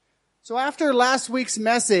So after last week's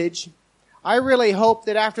message, I really hope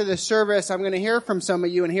that after the service, I'm going to hear from some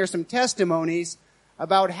of you and hear some testimonies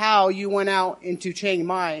about how you went out into Chiang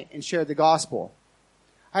Mai and shared the gospel.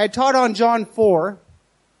 I had taught on John 4,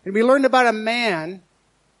 and we learned about a man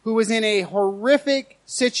who was in a horrific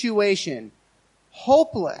situation,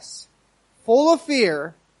 hopeless, full of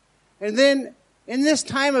fear, and then in this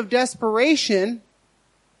time of desperation,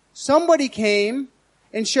 somebody came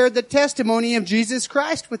and shared the testimony of Jesus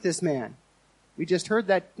Christ with this man. We just heard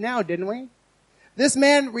that now, didn't we? This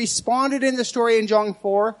man responded in the story in John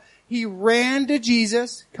 4. He ran to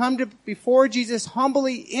Jesus, come to before Jesus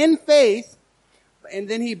humbly in faith, and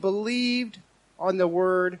then he believed on the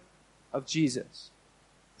word of Jesus.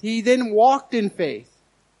 He then walked in faith.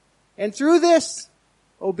 And through this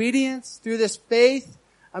obedience, through this faith,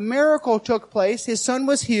 a miracle took place. His son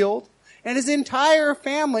was healed, and his entire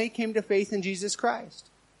family came to faith in Jesus Christ.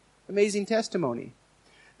 Amazing testimony.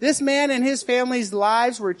 This man and his family's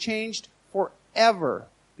lives were changed forever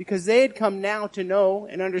because they had come now to know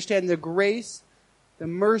and understand the grace, the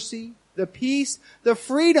mercy, the peace, the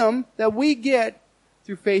freedom that we get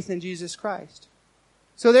through faith in Jesus Christ.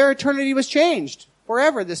 So their eternity was changed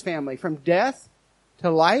forever, this family, from death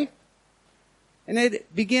to life. And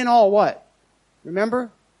it began all what?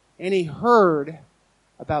 Remember? And he heard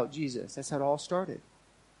about Jesus. That's how it all started.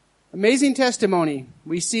 Amazing testimony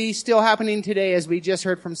we see still happening today as we just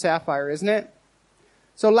heard from Sapphire, isn't it?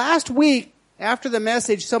 So last week, after the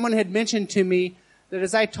message, someone had mentioned to me that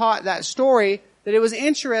as I taught that story, that it was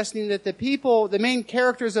interesting that the people, the main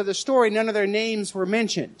characters of the story, none of their names were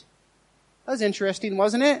mentioned. That was interesting,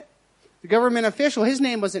 wasn't it? The government official, his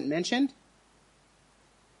name wasn't mentioned.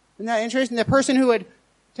 Isn't that interesting? The person who had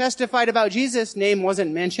testified about Jesus' name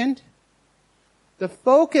wasn't mentioned. The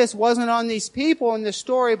focus wasn't on these people in the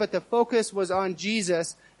story, but the focus was on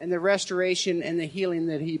Jesus and the restoration and the healing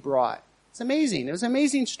that he brought. It's amazing. It was an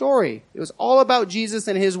amazing story. It was all about Jesus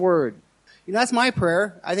and his word. You know, that's my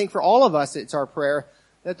prayer. I think for all of us, it's our prayer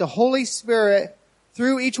that the Holy Spirit,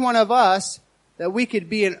 through each one of us, that we could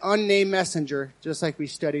be an unnamed messenger, just like we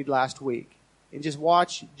studied last week, and just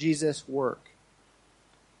watch Jesus work.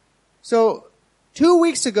 So, 2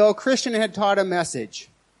 weeks ago, Christian had taught a message.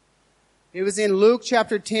 It was in Luke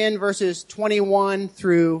chapter 10, verses 21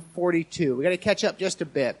 through 42. We got to catch up just a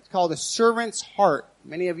bit. It's called A Servant's Heart.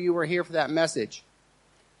 Many of you were here for that message.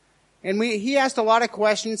 And he asked a lot of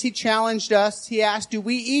questions. He challenged us. He asked, do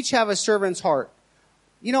we each have a servant's heart?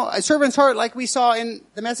 You know, a servant's heart like we saw in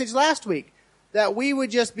the message last week, that we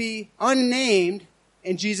would just be unnamed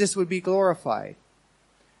and Jesus would be glorified.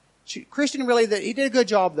 Christian really, he did a good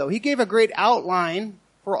job though. He gave a great outline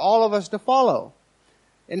for all of us to follow.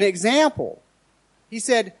 An example. He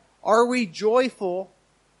said, are we joyful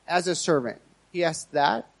as a servant? He asked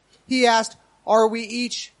that. He asked, are we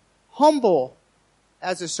each humble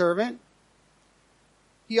as a servant?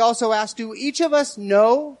 He also asked, do each of us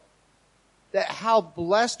know that how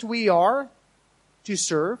blessed we are to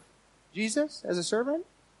serve Jesus as a servant?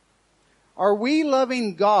 Are we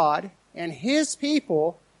loving God and his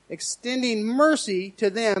people, extending mercy to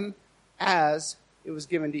them as it was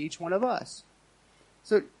given to each one of us?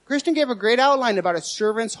 So Christian gave a great outline about a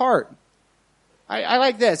servant's heart. I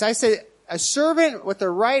like this. I say a servant with the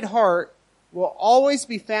right heart will always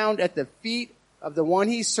be found at the feet of the one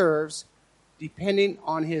he serves, depending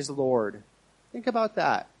on his Lord. Think about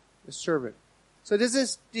that, the servant. So does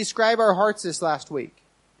this describe our hearts this last week?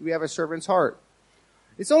 Do we have a servant's heart?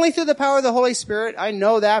 It's only through the power of the Holy Spirit. I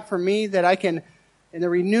know that for me, that I can, in the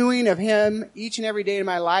renewing of him each and every day in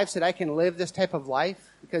my life, that I can live this type of life.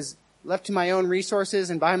 Because left to my own resources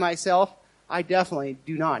and by myself, I definitely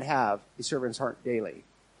do not have a servant's heart daily.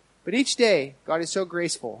 But each day, God is so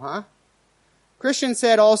graceful, huh? Christian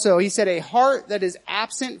said also, he said, a heart that is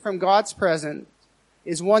absent from God's presence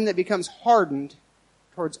is one that becomes hardened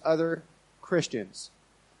towards other Christians.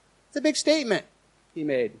 It's a big statement he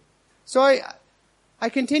made. So I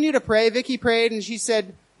continue to pray. Vicky prayed and she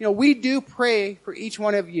said, you know, we do pray for each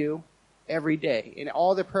one of you every day in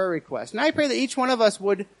all the prayer requests. And I pray that each one of us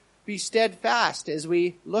would be steadfast as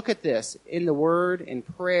we look at this in the Word, in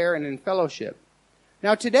prayer, and in fellowship.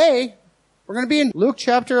 Now today, we're going to be in Luke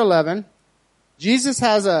chapter 11. Jesus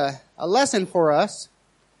has a lesson for us,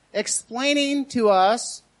 explaining to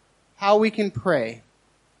us how we can pray.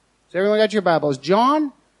 So everyone got your Bibles?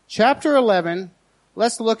 John chapter 11,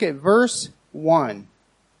 let's look at verse 1.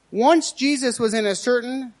 Once Jesus was in a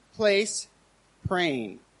certain place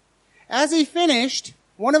praying. As he finished,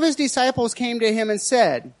 one of his disciples came to him and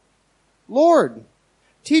said, Lord,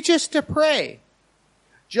 teach us to pray,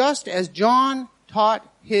 just as John taught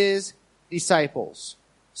his disciples.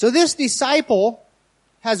 So this disciple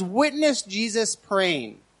has witnessed Jesus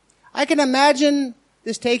praying. I can imagine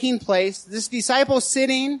this taking place, this disciple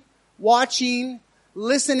sitting, watching,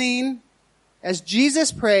 listening as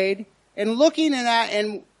Jesus prayed and looking at that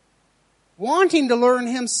and wanting to learn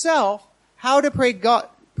himself how to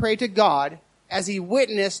pray to God as he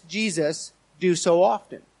witnessed Jesus do so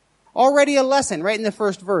often. Already a lesson right in the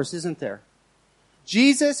first verse, isn't there?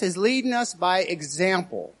 Jesus is leading us by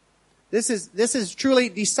example. This is truly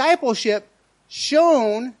discipleship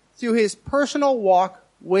shown through his personal walk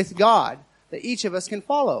with God that each of us can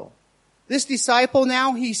follow. This disciple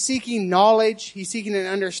now, he's seeking knowledge, he's seeking an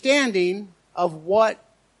understanding of what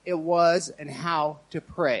it was and how to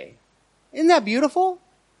pray. Isn't that beautiful?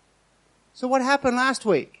 So what happened last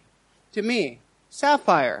week to me?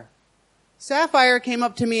 Sapphire. Sapphire came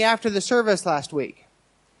up to me after the service last week.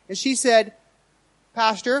 And she said,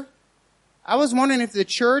 Pastor, I was wondering if the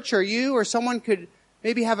church or you or someone could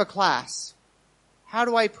maybe have a class. How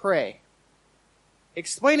do I pray?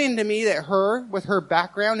 Explaining to me that her, with her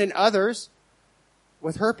background and others,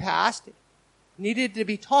 with her past, needed to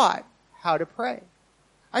be taught how to pray.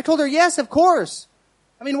 I told her, yes, of course.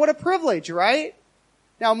 I mean, what a privilege, right?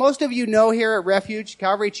 Now, most of you know here at Refuge,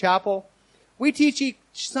 Calvary Chapel, we teach each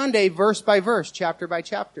Sunday verse by verse, chapter by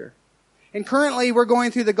chapter. And currently we're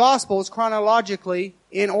going through the Gospels chronologically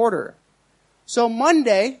in order. So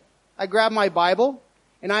Monday, I grab my Bible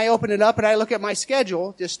and I open it up and I look at my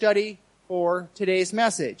schedule to study for today's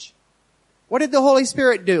message. What did the Holy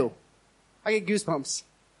Spirit do? I get goosebumps.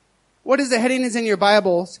 What is the heading is in your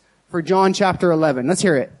Bibles for John chapter 11? Let's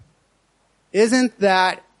hear it. Isn't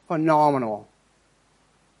that phenomenal?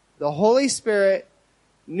 The Holy Spirit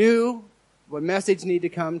knew what message needed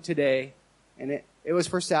to come today, and it was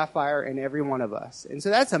for Sapphire and every one of us. And so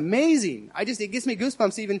that's amazing. It gets me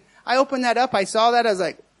goosebumps even. I opened that up, I saw that, I was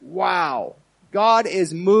like, wow. God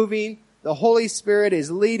is moving. The Holy Spirit is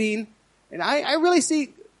leading. And I really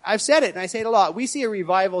see, I've said it and I say it a lot, we see a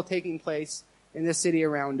revival taking place in this city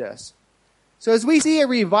around us. So as we see a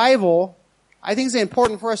revival, I think it's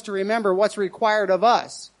important for us to remember what's required of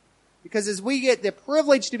us. Because as we get the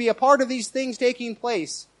privilege to be a part of these things taking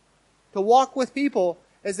place, to walk with people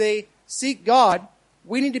as they seek God,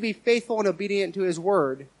 we need to be faithful and obedient to his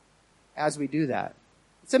word as we do that.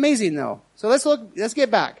 It's amazing though. So let's get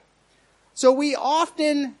back. So we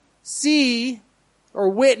often see or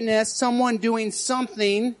witness someone doing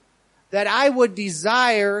something that I would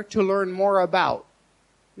desire to learn more about.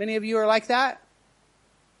 Many of you are like that.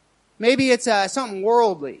 Maybe it's something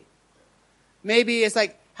worldly. Maybe it's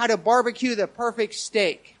like how to barbecue the perfect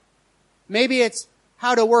steak. Maybe it's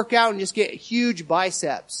how to work out and just get huge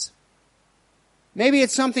biceps. Maybe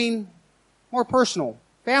it's something more personal,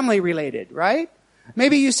 family related, right?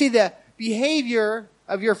 Maybe you see the behavior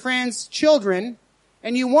of your friends' children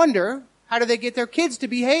and you wonder, how do they get their kids to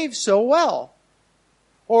behave so well?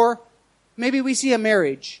 Or maybe we see a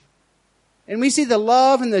marriage and we see the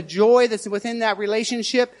love and the joy that's within that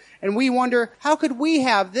relationship and we wonder, how could we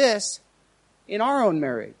have this in our own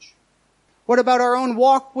marriage? What about our own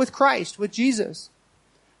walk with Christ, with Jesus?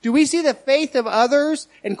 Do we see the faith of others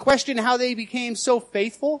and question how they became so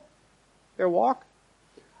faithful, their walk?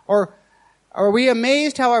 Or are we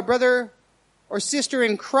amazed how our brother or sister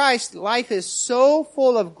in Christ life is so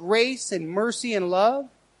full of grace and mercy and love?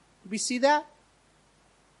 Do we see that?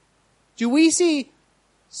 Do we see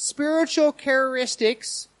spiritual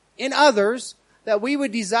characteristics in others that we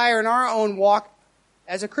would desire in our own walk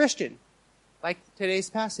as a Christian, like today's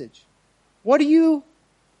passage? What do you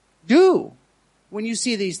do when you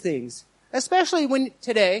see these things? Especially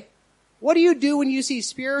today, what do you do when you see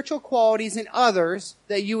spiritual qualities in others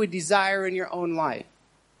that you would desire in your own life?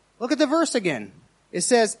 Look at the verse again. It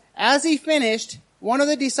says, as he finished, one of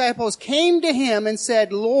the disciples came to him and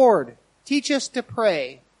said, Lord, teach us to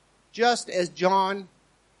pray, just as John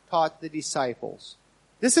taught the disciples.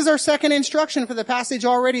 This is our second instruction for the passage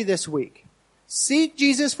already this week. Seek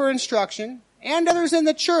Jesus for instruction and others in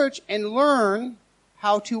the church and learn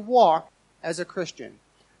how to walk as a Christian.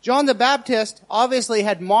 John the Baptist obviously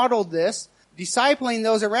had modeled this, discipling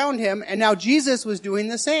those around him, and now Jesus was doing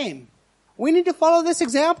the same. We need to follow this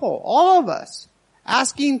example, all of us,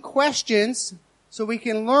 asking questions so we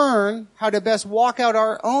can learn how to best walk out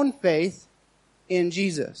our own faith in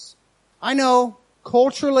Jesus. I know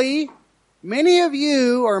culturally, many of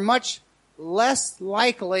you are much less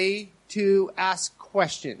likely to ask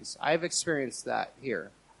questions. I've experienced that here.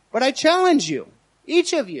 But I challenge you,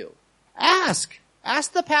 each of you, ask.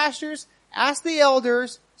 Ask the pastors, ask the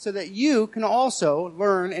elders, so that you can also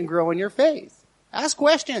learn and grow in your faith. Ask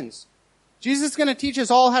questions. Jesus is going to teach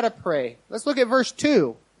us all how to pray. Let's look at verse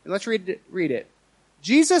 2, and let's read it.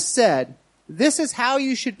 Jesus said, This is how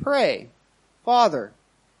you should pray. Father,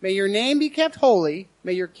 may your name be kept holy.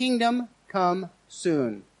 May your kingdom come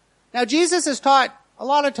soon. Now, Jesus has taught a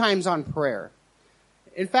lot of times on prayer.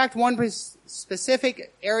 In fact, one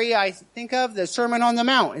specific area I think of, the Sermon on the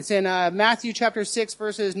Mount. It's in Matthew chapter 6,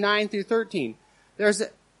 verses 9 through 13. There's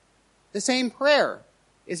the same prayer.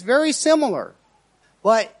 It's very similar.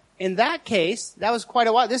 But in that case, that was quite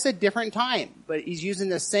a while. This is a different time. But he's using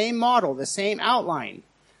the same model, the same outline.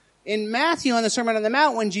 In Matthew, on the Sermon on the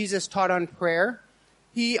Mount, when Jesus taught on prayer,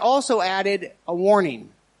 he also added a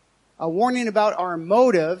warning about our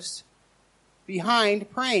motives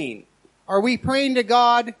behind praying. Are we praying to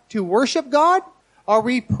God to worship God? Are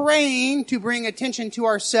we praying to bring attention to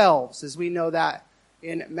ourselves, as we know that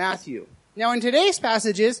in Matthew? Now, in today's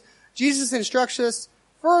passages, Jesus instructs us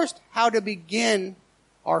first how to begin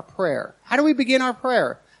our prayer. How do we begin our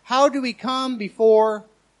prayer? How do we come before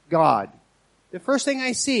God? The first thing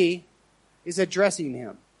I see is addressing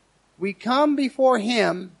Him. We come before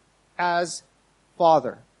Him as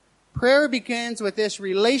Father. Prayer begins with this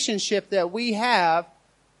relationship that we have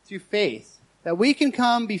through faith. That we can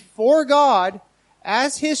come before God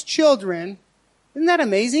as His children. Isn't that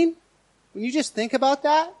amazing? When you just think about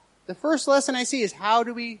that, the first lesson I see is how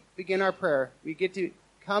do we begin our prayer? We get to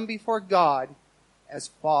come before God as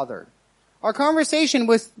Father. Our conversation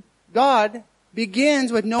with God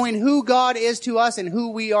begins with knowing who God is to us and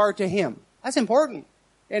who we are to Him. That's important.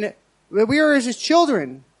 And we are His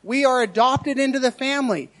children. We are adopted into the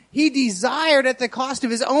family. He desired at the cost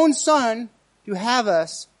of His own Son to have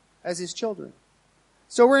us as His children.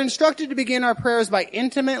 So we're instructed to begin our prayers by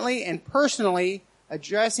intimately and personally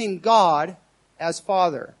addressing God as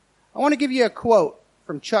Father. I want to give you a quote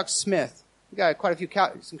from Chuck Smith. We got quite a few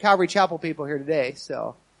some Calvary Chapel people here today.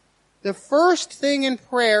 So, the first thing in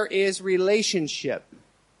prayer is relationship.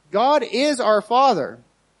 God is our Father.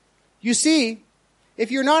 You see, if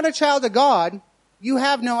you're not a child of God, you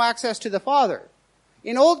have no access to the Father.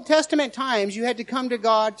 In Old Testament times, you had to come to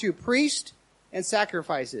God through priests and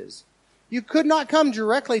sacrifices. You could not come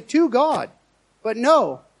directly to God. But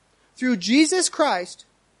no, through Jesus Christ,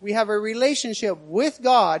 we have a relationship with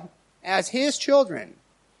God as His children.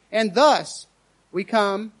 And thus, we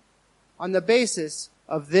come on the basis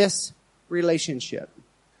of this relationship.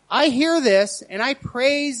 I hear this and I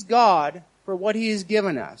praise God for what He has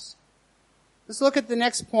given us. Let's look at the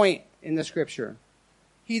next point in the scripture.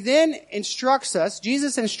 He then instructs us,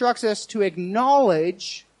 Jesus instructs us to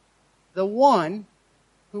acknowledge the one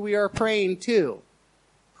who we are praying to.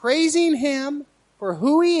 Praising Him for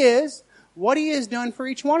who He is, what He has done for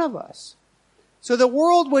each one of us. So the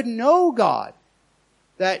world would know God,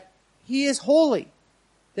 that He is holy,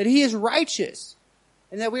 that He is righteous,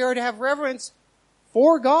 and that we are to have reverence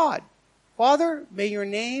for God. Father, may your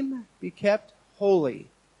name be kept holy.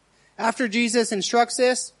 After Jesus instructs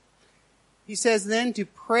us, He says then to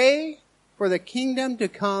pray for the kingdom to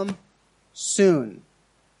come soon.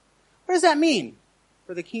 What does that mean?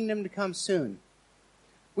 For the kingdom to come soon.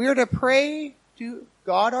 We are to pray to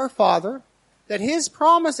God our Father that His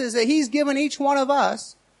promises that He's given each one of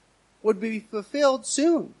us would be fulfilled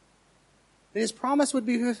soon. That His promise would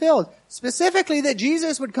be fulfilled. Specifically that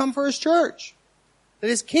Jesus would come for His church. That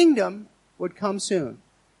His kingdom would come soon.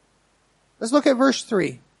 Let's look at verse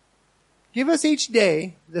 3. Give us each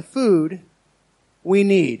day the food we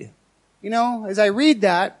need. You know, as I read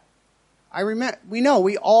that, we know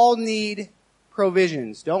we all need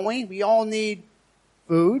provisions, don't we? We all need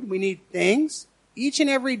food. We need things each and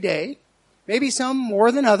every day. Maybe some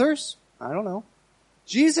more than others. I don't know.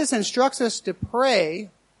 Jesus instructs us to pray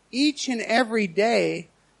each and every day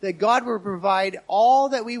that God will provide all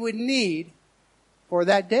that we would need for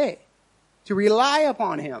that day. To rely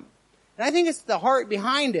upon Him. And I think it's the heart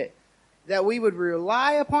behind it. That we would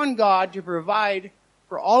rely upon God to provide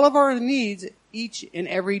for all of our needs each and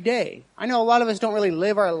every day. I know a lot of us don't really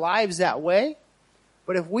live our lives that way.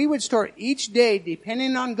 But if we would start each day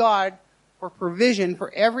depending on God for provision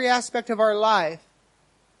for every aspect of our life,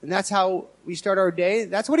 and that's how we start our day,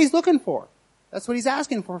 that's what He's looking for. That's what He's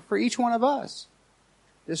asking for each one of us.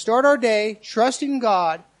 To start our day trusting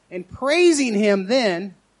God and praising Him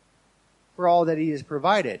then for all that He has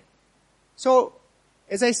provided. So,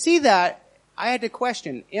 as I see that, I had to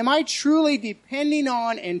question, am I truly depending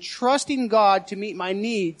on and trusting God to meet my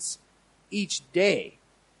needs each day?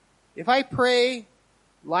 If I pray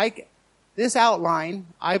like this outline,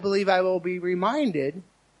 I believe I will be reminded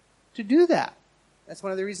to do that. That's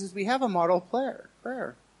one of the reasons we have a model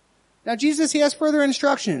prayer. Now Jesus, He has further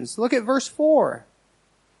instructions. Look at verse 4.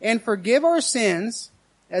 And forgive our sins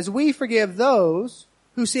as we forgive those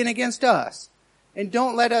who sin against us. And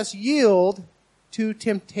don't let us yield to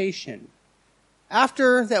temptation.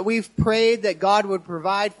 After that we've prayed that God would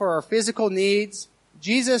provide for our physical needs,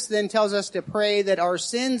 Jesus then tells us to pray that our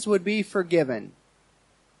sins would be forgiven.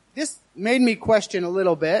 This made me question a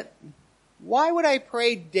little bit. Why would I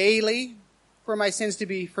pray daily for my sins to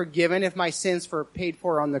be forgiven if my sins were paid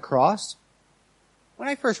for on the cross? When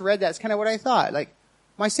I first read that, it's kind of what I thought. Like,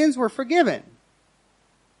 my sins were forgiven.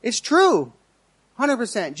 It's true.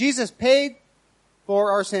 100%. Jesus paid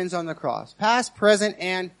for our sins on the cross. Past, present,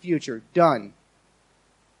 and future. Done.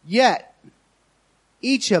 Yet,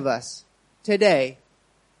 each of us today,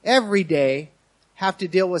 every day, have to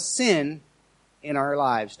deal with sin in our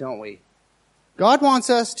lives, don't we? God wants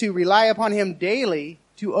us to rely upon Him daily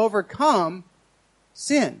to overcome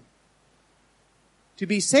sin. To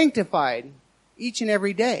be sanctified each and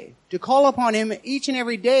every day. To call upon Him each and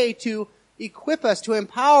every day to equip us, to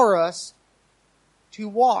empower us to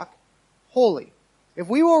walk holy. If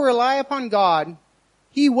we will rely upon God,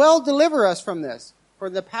 He will deliver us from this,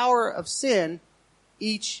 from the power of sin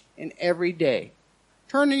each and every day.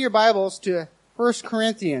 Turn in your Bibles to 1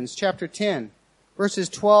 Corinthians chapter 10, verses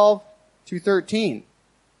 12 through 13.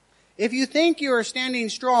 If you think you are standing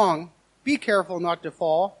strong, be careful not to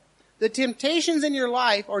fall. The temptations in your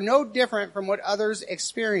life are no different from what others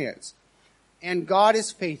experience. And God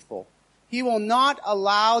is faithful. He will not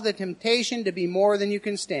allow the temptation to be more than you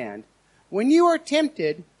can stand. When you are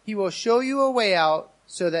tempted, He will show you a way out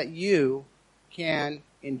so that you can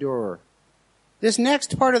endure. This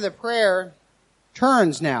next part of the prayer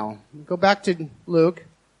turns now. Go back to Luke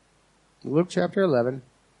chapter 11.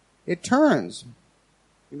 It turns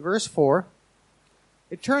in verse 4.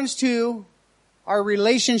 It turns to our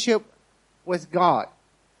relationship with God.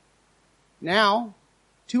 Now,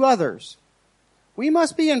 to others. We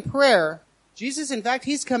must be in prayer. Jesus, in fact,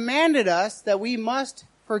 He's commanded us that we must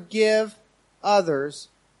forgive others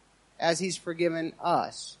as He's forgiven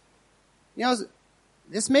us. You know,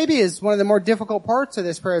 this maybe is one of the more difficult parts of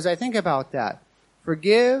this prayer as I think about that.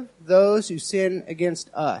 Forgive those who sin against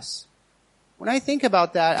us. When I think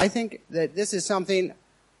about that, I think that this is something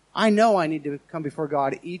I know I need to come before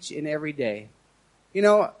God each and every day. You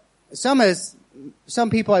know, some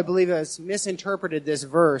people I believe has misinterpreted this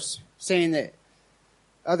verse, saying that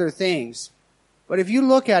other things. But if you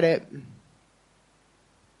look at it,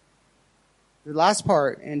 the last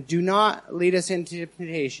part, and do not lead us into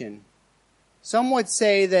temptation. Some would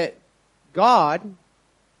say that God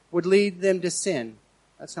would lead them to sin.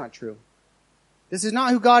 That's not true. This is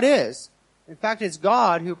not who God is. In fact, it's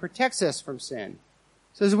God who protects us from sin.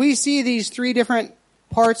 So as we see these three different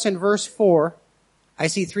parts in verse 4, I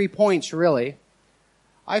see 3 points really.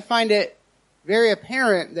 I find it very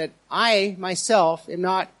apparent that I, myself, am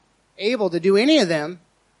not able to do any of them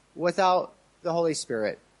without the Holy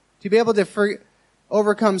Spirit. To be able to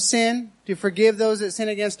overcome sin, to forgive those that sin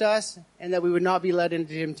against us, and that we would not be led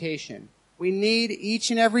into temptation. We need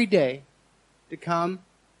each and every day to come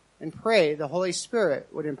and pray the Holy Spirit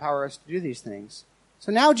would empower us to do these things.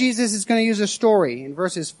 So now Jesus is going to use a story in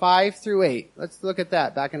verses 5 through 8. Let's look at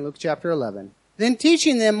that back in Luke chapter 11. Then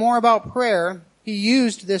teaching them more about prayer, He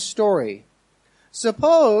used this story.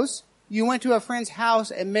 Suppose you went to a friend's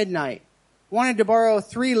house at midnight, wanted to borrow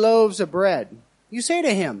 3 loaves of bread. You say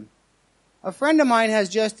to him, a friend of mine has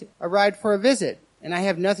just arrived for a visit, and I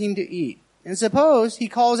have nothing to eat. And suppose he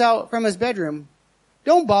calls out from his bedroom,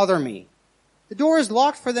 don't bother me. The door is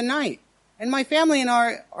locked for the night, and my family and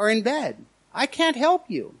I are in bed. I can't help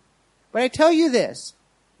you. But I tell you this,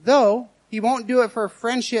 though he won't do it for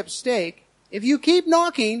friendship's sake, if you keep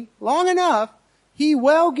knocking long enough, he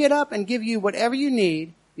will get up and give you whatever you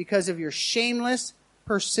need because of your shameless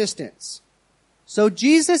persistence. So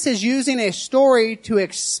Jesus is using a story to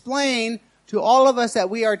explain to all of us that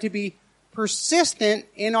we are to be persistent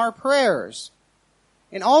in our prayers.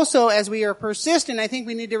 And also, as we are persistent, I think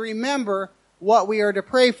we need to remember what we are to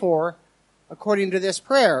pray for according to this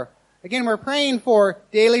prayer. Again, we're praying for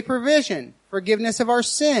daily provision, forgiveness of our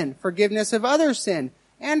sin, forgiveness of other sin,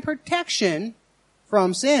 and protection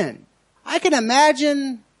from sin. I can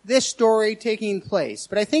imagine this story taking place,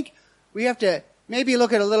 but I think we have to maybe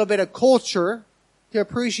look at a little bit of culture to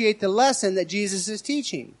appreciate the lesson that Jesus is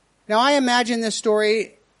teaching. Now, I imagine this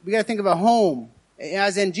story, we got to think of a home,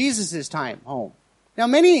 as in Jesus' time, home. Now,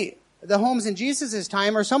 many of the homes in Jesus'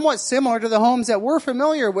 time are somewhat similar to the homes that we're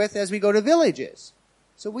familiar with as we go to villages.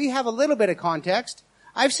 So we have a little bit of context.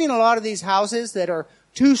 I've seen a lot of these houses that are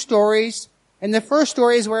 2 stories, and the first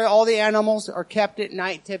story is where all the animals are kept at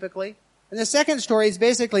night typically. And the second story is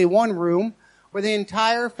basically one room where the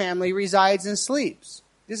entire family resides and sleeps.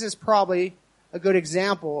 This is probably a good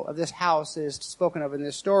example of this house that is spoken of in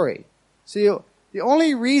this story. So The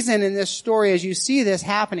only reason in this story, as you see this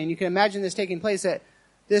happening, you can imagine this taking place, that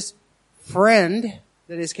this friend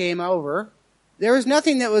that has came over, there was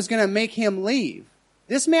nothing that was going to make him leave.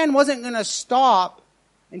 This man wasn't going to stop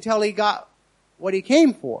until he got what he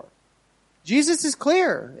came for. Jesus is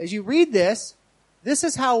clear. As you read this, this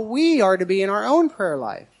is how we are to be in our own prayer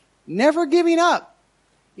life. Never giving up.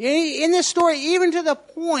 In this story, even to the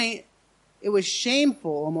point, it was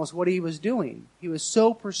shameful almost what he was doing. He was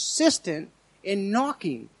so persistent in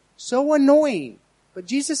knocking, so annoying. But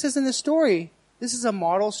Jesus says in the story, this is a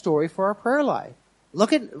model story for our prayer life.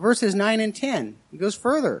 Look at verses 9 and 10. He goes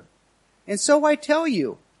further. And so I tell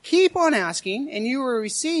you, keep on asking and you will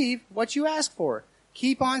receive what you ask for.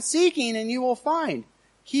 Keep on seeking and you will find.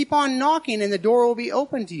 Keep on knocking and the door will be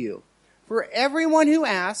open to you. For everyone who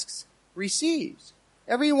asks receives.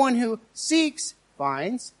 Everyone who seeks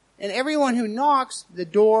finds. And everyone who knocks, the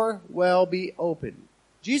door will be opened.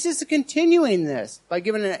 Jesus is continuing this by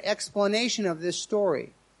giving an explanation of this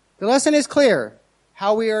story. The lesson is clear.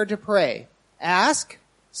 How we are to pray. Ask,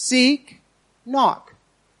 seek, knock.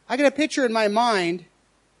 I get a picture in my mind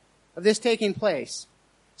of this taking place.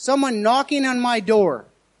 Someone knocking on my door,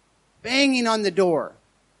 banging on the door.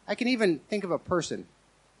 I can even think of a person.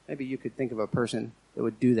 Maybe you could think of a person that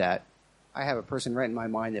would do that. I have a person right in my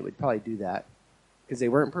mind that would probably do that because they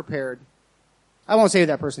weren't prepared. I won't say who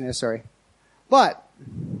that person is, sorry. But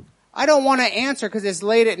I don't want to answer because it's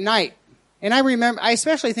late at night. And I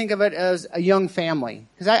especially think of it as a young family.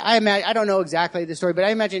 Because I don't know exactly the story, but I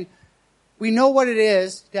imagine we know what it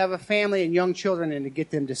is to have a family and young children and to get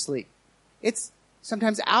them to sleep. It's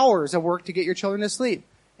sometimes hours of work to get your children to sleep.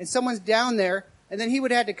 And someone's down there, and then he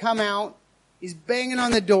would have to come out. He's banging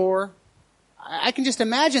on the door. I can just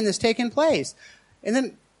imagine this taking place. And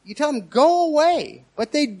then you tell them, go away.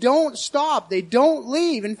 But they don't stop. They don't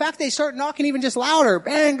leave. In fact, they start knocking even just louder.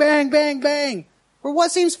 Bang, bang, bang, bang. For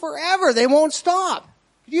what seems forever, they won't stop.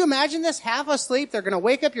 Could you imagine this? Half asleep, they're going to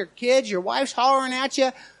wake up your kids, your wife's hollering at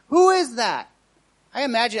you. Who is that? I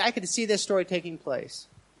imagine I could see this story taking place.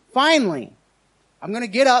 Finally, I'm going to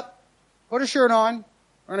get up, put a shirt on,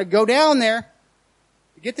 we're going to go down there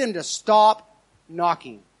to get them to stop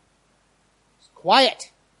knocking. It's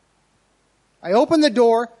quiet. I open the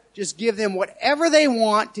door, just give them whatever they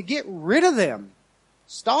want to get rid of them.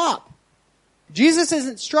 Stop. Jesus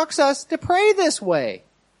instructs us to pray this way.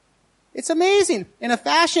 It's amazing. In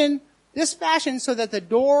this fashion so that the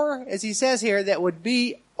door, as he says here, that would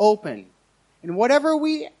be open. And whatever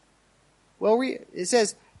it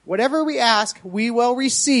says, whatever we ask, we will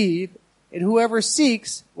receive, and whoever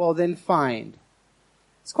seeks will then find.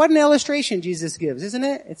 It's quite an illustration Jesus gives, isn't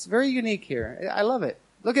it? It's very unique here. I love it.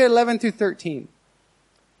 Look at 11 through 13.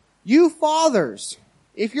 You fathers,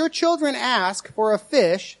 if your children ask for a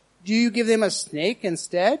fish, do you give them a snake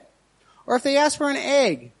instead? Or if they ask for an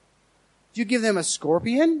egg, do you give them a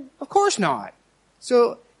scorpion? Of course not.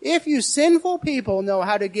 So if you sinful people know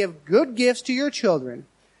how to give good gifts to your children,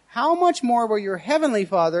 how much more will your heavenly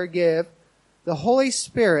Father give the Holy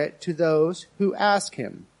Spirit to those who ask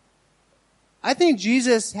him? I think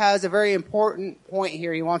Jesus has a very important point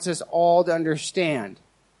here he wants us all to understand.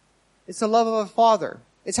 It's the love of a father.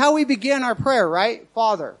 It's how we begin our prayer, right?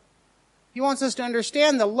 Father. He wants us to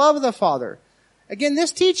understand the love of the Father. Again,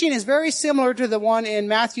 this teaching is very similar to the one in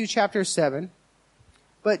Matthew chapter 7.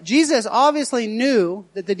 But Jesus obviously knew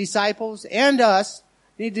that the disciples and us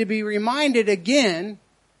need to be reminded again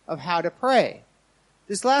of how to pray.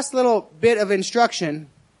 This last little bit of instruction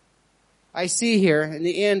I see here in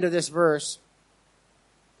the end of this verse.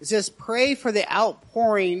 It says, pray for the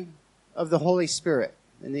outpouring of the Holy Spirit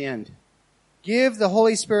in the end. Give the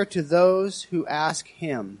Holy Spirit to those who ask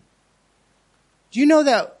him. Do you know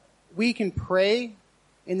that we can pray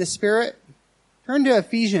in the Spirit? Turn to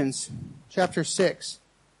Ephesians chapter 6.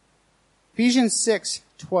 Ephesians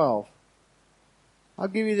 6:12. I'll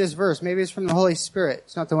give you this verse. Maybe it's from the Holy Spirit.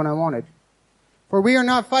 It's not the one I wanted. For we are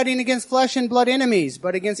not fighting against flesh and blood enemies,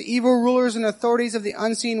 but against evil rulers and authorities of the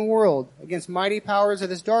unseen world, against mighty powers of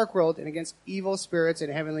this dark world, and against evil spirits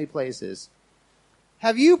in heavenly places.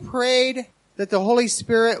 Have you prayed that the Holy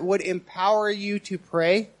Spirit would empower you to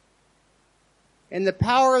pray? And the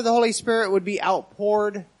power of the Holy Spirit would be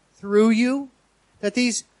outpoured through you? That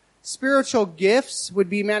these spiritual gifts would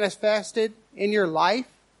be manifested in your life,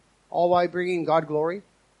 all while bringing God glory?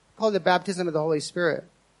 It's called the baptism of the Holy Spirit.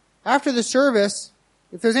 After the service,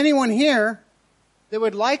 if there's anyone here that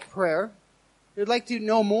would like prayer, that would like to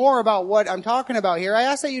know more about what I'm talking about here, I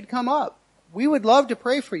ask that you'd come up. We would love to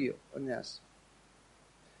pray for you on this.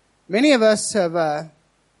 Many of us have,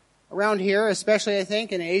 around here, especially I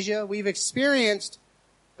think in Asia, we've experienced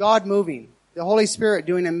God moving. the Holy Spirit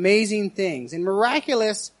doing amazing things and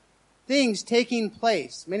miraculous things taking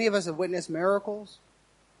place. Many of us have witnessed miracles,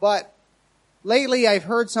 but lately I've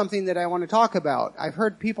heard something that I want to talk about. I've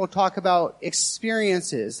heard people talk about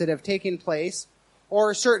experiences that have taken place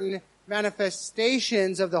or certain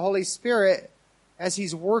manifestations of the Holy Spirit as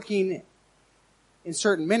He's working in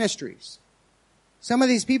certain ministries. Some of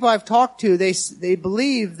these people I've talked to, they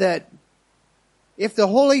believe that if the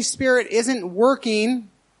Holy Spirit isn't working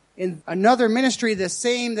in another ministry the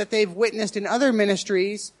same that they've witnessed in other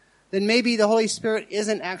ministries, then maybe the Holy Spirit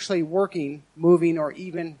isn't actually working, moving, or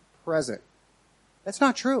even present. That's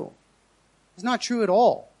not true. It's not true at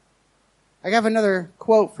all. I have another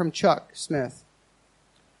quote from Chuck Smith.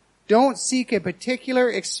 Don't seek a particular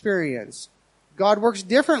experience. God works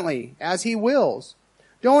differently as He wills.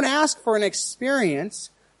 Don't ask for an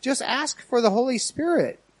experience. Just ask for the Holy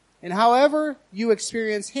Spirit. And however you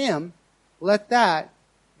experience Him, let that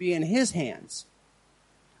be in His hands.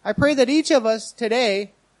 I pray that each of us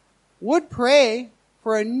today would pray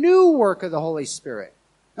for a new work of the Holy Spirit.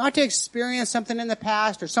 Not to experience something in the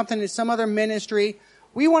past or something in some other ministry.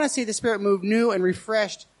 We want to see the Spirit move new and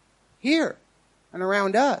refreshed here and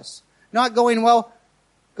around us. Not going, well,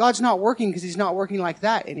 God's not working because He's not working like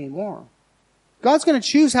that anymore. God's going to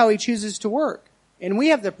choose how He chooses to work. And we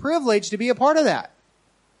have the privilege to be a part of that.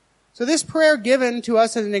 So this prayer given to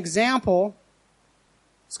us as an example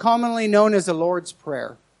is commonly known as the Lord's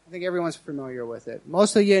Prayer. I think everyone's familiar with it.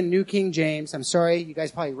 Most of you in New King James. I'm sorry, you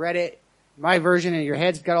guys probably read it. My version and your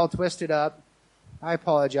heads got all twisted up. I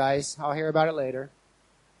apologize. I'll hear about it later.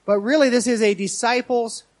 But really this is a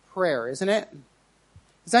disciple's prayer, isn't it?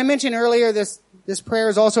 As I mentioned earlier, this prayer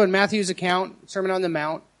is also in Matthew's account, Sermon on the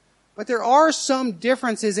Mount. But there are some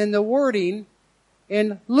differences in the wording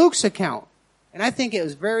in Luke's account. And I think it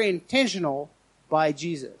was very intentional by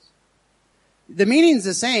Jesus. The meaning's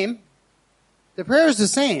the same. The prayer is the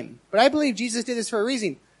same. But I believe Jesus did this for a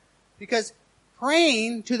reason. Because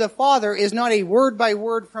praying to the Father is not a word by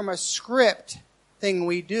word from a script thing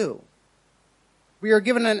we do. We are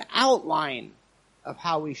given an outline of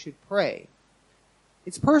how we should pray.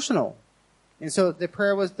 It's personal. And so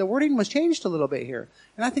the wording was changed a little bit here.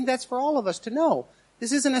 And I think that's for all of us to know.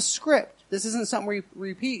 This isn't a script. This isn't something we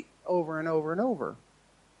repeat over and over and over.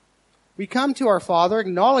 We come to our Father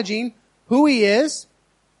acknowledging who He is.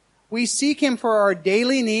 We seek Him for our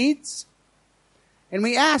daily needs. And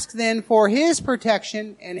we ask then for His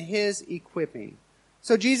protection and His equipping.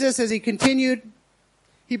 So Jesus, as He continued,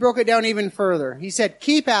 He broke it down even further. He said,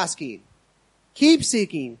 keep asking, keep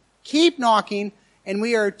seeking, keep knocking, and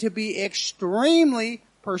we are to be extremely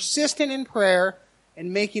persistent in prayer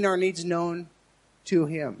and making our needs known to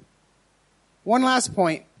Him. One last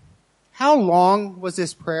point. How long was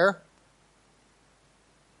this prayer?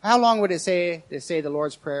 How long would it say to say the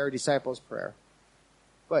Lord's Prayer, disciples' prayer?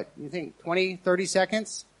 What, you think 20, 30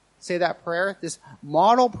 seconds? Say that prayer? This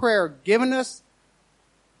model prayer given us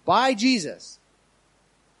by Jesus.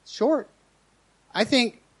 Short. I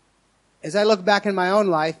think, as I look back in my own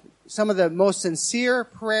life, some of the most sincere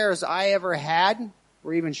prayers I ever had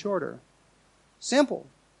were even shorter. Simple.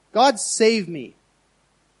 God save me.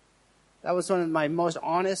 That was one of my most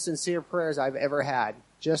honest, sincere prayers I've ever had.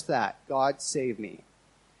 Just that. God save me.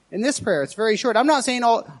 In this prayer, it's very short. I'm not saying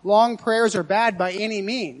all long prayers are bad by any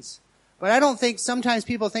means. But I don't think sometimes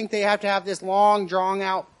people think they have to have this long,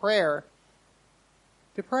 drawn-out prayer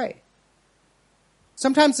to pray.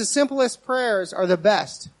 Sometimes the simplest prayers are the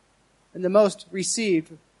best and the most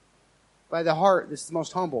received by the heart that's the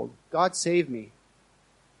most humbled. God save me.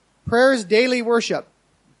 Prayer is daily worship.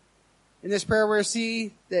 In this prayer, we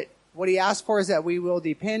see that what He asks for is that we will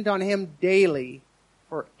depend on Him daily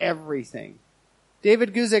for everything.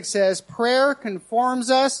 David Guzik says, prayer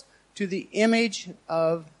conforms us to the image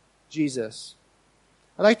of Jesus.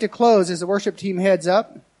 I'd like to close as the worship team heads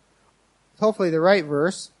up, hopefully the right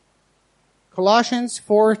verse. Colossians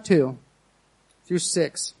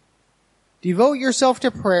 4:2-6. Devote yourself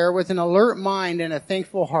to prayer with an alert mind and a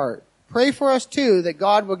thankful heart. Pray for us too that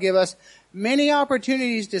God will give us many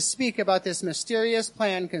opportunities to speak about this mysterious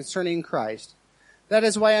plan concerning Christ. That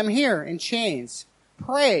is why I'm here in chains.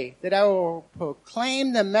 Pray that I will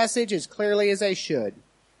proclaim the message as clearly as I should.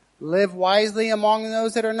 Live wisely among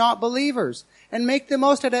those that are not believers and make the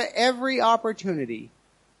most out of every opportunity.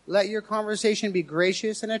 Let your conversation be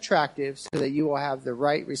gracious and attractive so that you will have the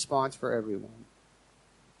right response for everyone.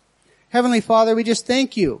 Heavenly Father, we just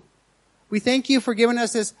thank You. We thank You for giving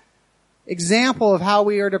us this example of how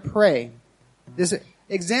we are to pray. This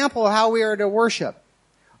example of how we are to worship.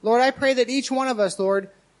 Lord, I pray that each one of us, Lord,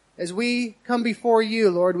 as we come before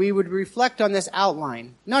You, Lord, we would reflect on this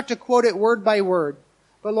outline, not to quote it word by word,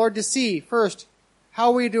 But Lord, to see first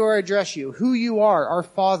how we do address you, who you are, our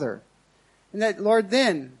Father. And that, Lord,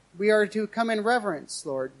 then we are to come in reverence,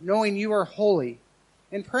 Lord, knowing you are holy.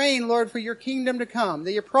 And praying, Lord, for your kingdom to come,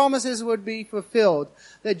 that your promises would be fulfilled,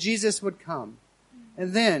 that Jesus would come.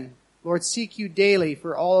 And then, Lord, seek you daily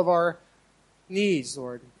for all of our needs,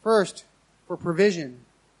 Lord. First, for provision,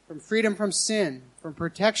 from freedom from sin, from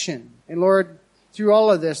protection. And Lord, through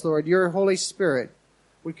all of this, Lord, your Holy Spirit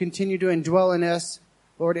would continue to indwell in us,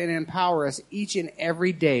 Lord, and empower us each and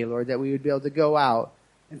every day, Lord, that we would be able to go out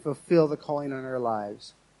and fulfill the calling on our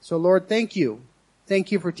lives. So, Lord, thank you.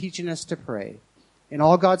 Thank you for teaching us to pray. And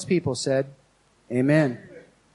all God's people said, Amen.